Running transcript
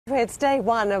It's day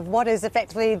one of what is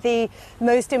effectively the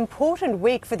most important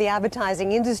week for the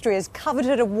advertising industry as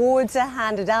coveted awards are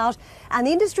handed out, and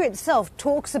the industry itself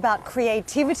talks about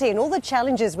creativity and all the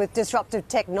challenges with disruptive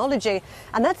technology,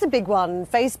 and that's a big one.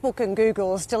 Facebook and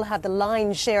Google still have the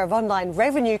lion's share of online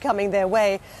revenue coming their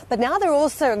way, but now they're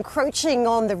also encroaching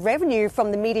on the revenue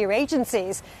from the media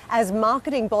agencies as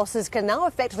marketing bosses can now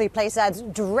effectively place ads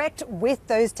direct with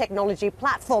those technology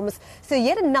platforms. So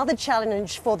yet another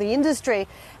challenge for the industry.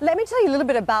 Let me tell you a little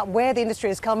bit about where the industry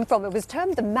has come from. It was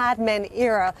termed the Mad Men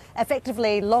era,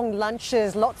 effectively long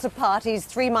lunches, lots of parties,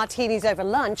 3 martinis over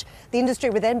lunch. The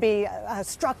industry would then be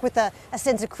struck with a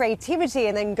sense of creativity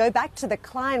and then go back to the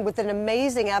client with an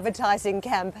amazing advertising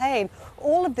campaign.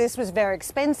 All of this was very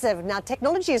expensive. Now,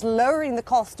 technology is lowering the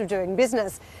cost of doing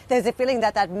business. There's a feeling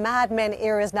that that Mad Men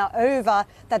era is now over,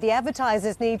 that the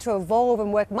advertisers need to evolve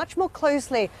and work much more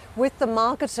closely with the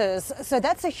marketers. So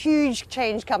that's a huge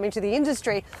change coming to the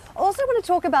industry. Also want to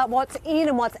talk about what's in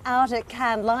and what's out at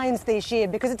Cannes Lions this year,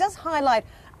 because it does highlight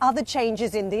other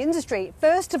changes in the industry.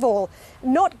 First of all,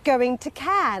 not going to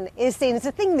Cannes is seen as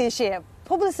a thing this year.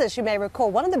 Publicis, you may recall,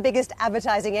 one of the biggest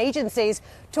advertising agencies,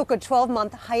 took a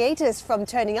 12-month hiatus from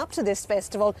turning up to this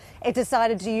festival. It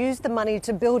decided to use the money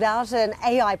to build out an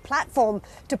AI platform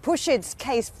to push its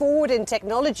case forward in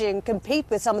technology and compete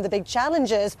with some of the big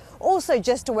challengers, also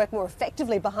just to work more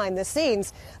effectively behind the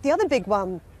scenes. The other big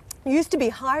one used to be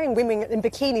hiring women in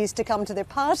bikinis to come to their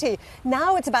party.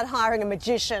 Now it's about hiring a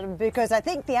magician, because I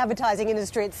think the advertising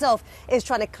industry itself is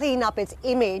trying to clean up its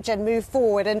image and move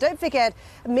forward. And don't forget,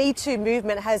 Me Too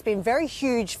movement has been very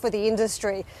huge for the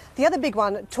industry. The other big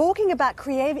one, talking about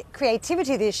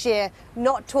creativity this year,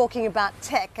 not talking about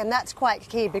tech. And that's quite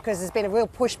key, because there's been a real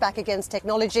pushback against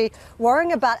technology.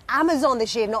 Worrying about Amazon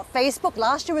this year, not Facebook.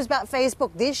 Last year was about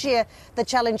Facebook. This year, the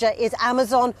challenger is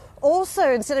Amazon.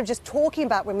 Also, instead of just talking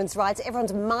about women's rights,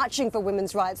 everyone's marching for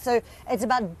women's rights. So it's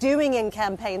about doing in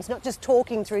campaigns, not just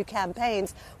talking through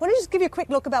campaigns. I want to just give you a quick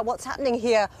look about what's happening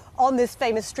here on this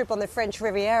famous strip on the French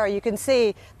Riviera. You can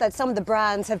see that some of the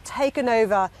brands have taken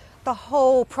over the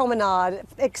whole promenade.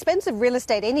 Expensive real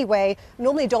estate anyway,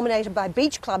 normally dominated by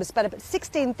beach clubs, but about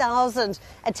 16,000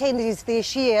 attendees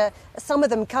this year, some of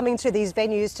them coming to these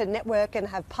venues to network and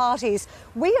have parties.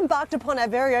 We embarked upon our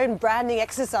very own branding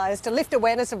exercise to lift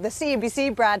awareness of the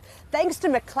CNBC brand. Thanks to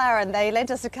McLaren, they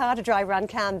lent us a car to drive around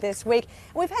Cannes this week.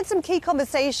 We've had some key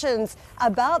conversations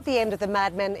about the end of the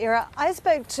Mad Men era. I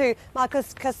spoke to Michael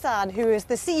Kassan, who is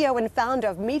the CEO and founder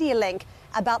of MediaLink,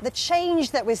 about the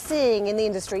change that we're seeing in the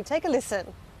industry. Take a listen.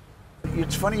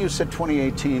 It's funny you said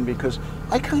 2018, because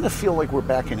I kind of feel like we're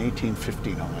back in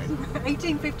 1859.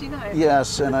 1859?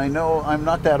 Yes, and I know I'm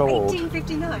not that old.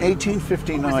 1859?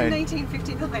 1859. What was in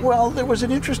 1859? Well, there was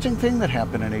an interesting thing that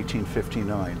happened in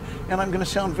 1859, and I'm going to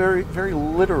sound very, very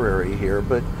literary here,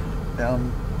 but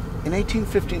in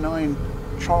 1859,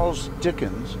 Charles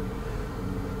Dickens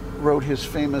wrote his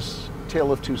famous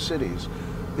Tale of Two Cities,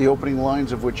 the opening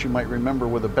lines of which you might remember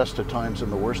were the best of times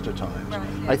and the worst of times. Right,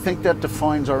 yeah. I think that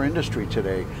defines our industry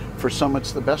today. For some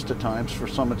it's the best of times, for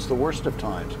some it's the worst of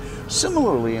times.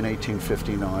 Similarly, in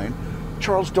 1859,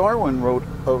 Charles Darwin wrote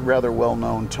a rather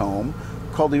well-known tome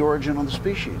called The Origin of the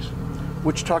Species,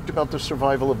 which talked about the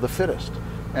survival of the fittest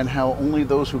and how only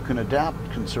those who can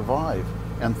adapt can survive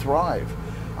and thrive.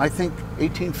 I think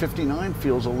 1859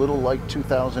 feels a little like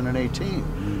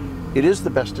 2018. It is the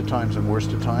best of times and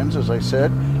worst of times, as I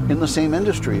said, in the same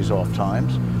industries oft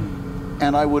times.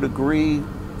 And I would agree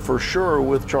for sure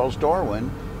with Charles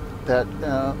Darwin that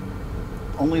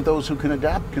only those who can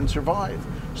adapt can survive.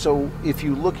 So if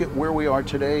you look at where we are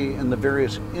today in the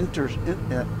various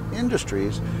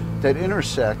industries that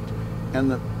intersect, and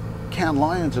the Cannes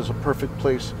Lions is a perfect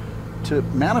place to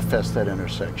manifest that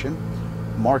intersection,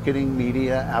 marketing,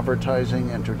 media,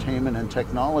 advertising, entertainment, and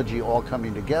technology all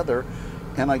coming together.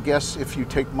 And I guess if you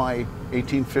take my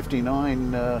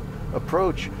 1859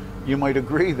 approach, you might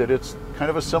agree that it's kind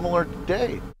of a similar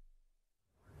day.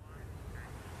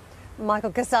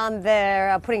 Michael Kassan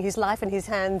there, putting his life in his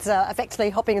hands, effectively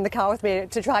hopping in the car with me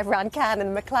to drive around Cannes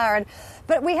and McLaren.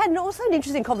 But we had also an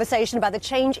interesting conversation about the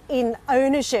change in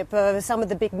ownership of some of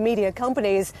the big media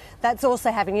companies. That's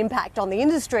also having impact on the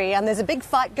industry. And there's a big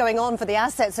fight going on for the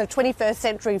assets of 21st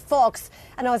Century Fox.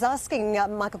 And I was asking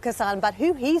Michael Kassan about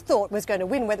who he thought was going to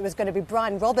win, whether it was going to be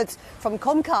Brian Roberts from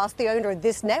Comcast, the owner of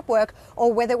this network,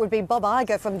 or whether it would be Bob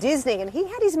Iger from Disney. And he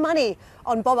had his money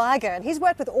on Bob Iger, and he's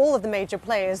worked with all of the major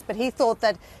players, but he thought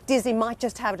that Disney might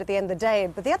just have it at the end of the day.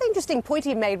 But the other interesting point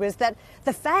he made was that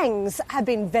the FANGs have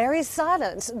been very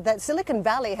silent, that Silicon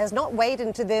Valley has not waded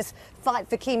into this fight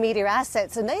for key media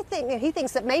assets. And he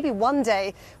thinks that maybe one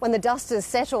day when the dust is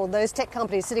settled, those tech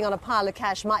companies sitting on a pile of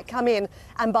cash might come in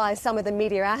and buy some of the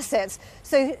media assets.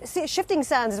 So shifting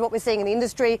sands is what we're seeing in the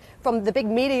industry, from the big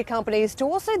media companies to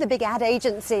also the big ad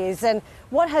agencies. And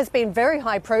what has been very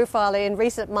high profile in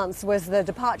recent months was the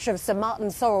departure of Sir Martin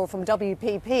Sorrell from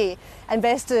WPP.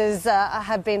 Investors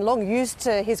have been long used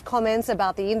to his comments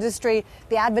about the industry,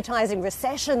 the advertising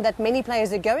recession that many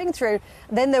players are going through.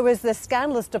 Then there was the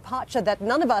scandalous departure that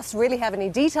none of us really have any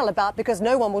detail about because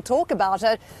no one will talk about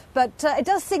it. But it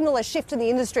does signal a shift in the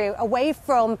industry away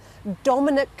from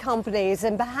dominant companies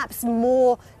and perhaps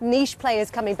more niche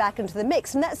players coming back into the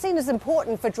mix. And that's seen as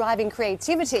important for driving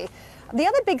creativity. The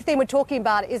other big thing we're talking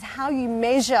about is how you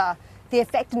measure the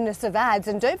effectiveness of ads.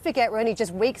 And don't forget, we're only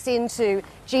just weeks into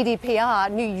GDPR,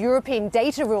 new European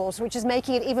data rules, which is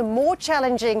making it even more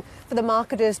challenging for the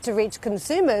marketers to reach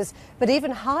consumers, but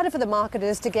even harder for the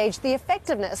marketers to gauge the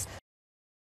effectiveness.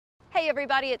 Hey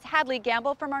everybody, it's Hadley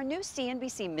Gamble from our new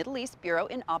CNBC Middle East Bureau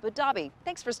in Abu Dhabi.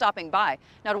 Thanks for stopping by.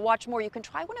 Now, to watch more, you can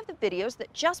try one of the videos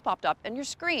that just popped up on your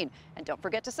screen. And don't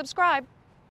forget to subscribe.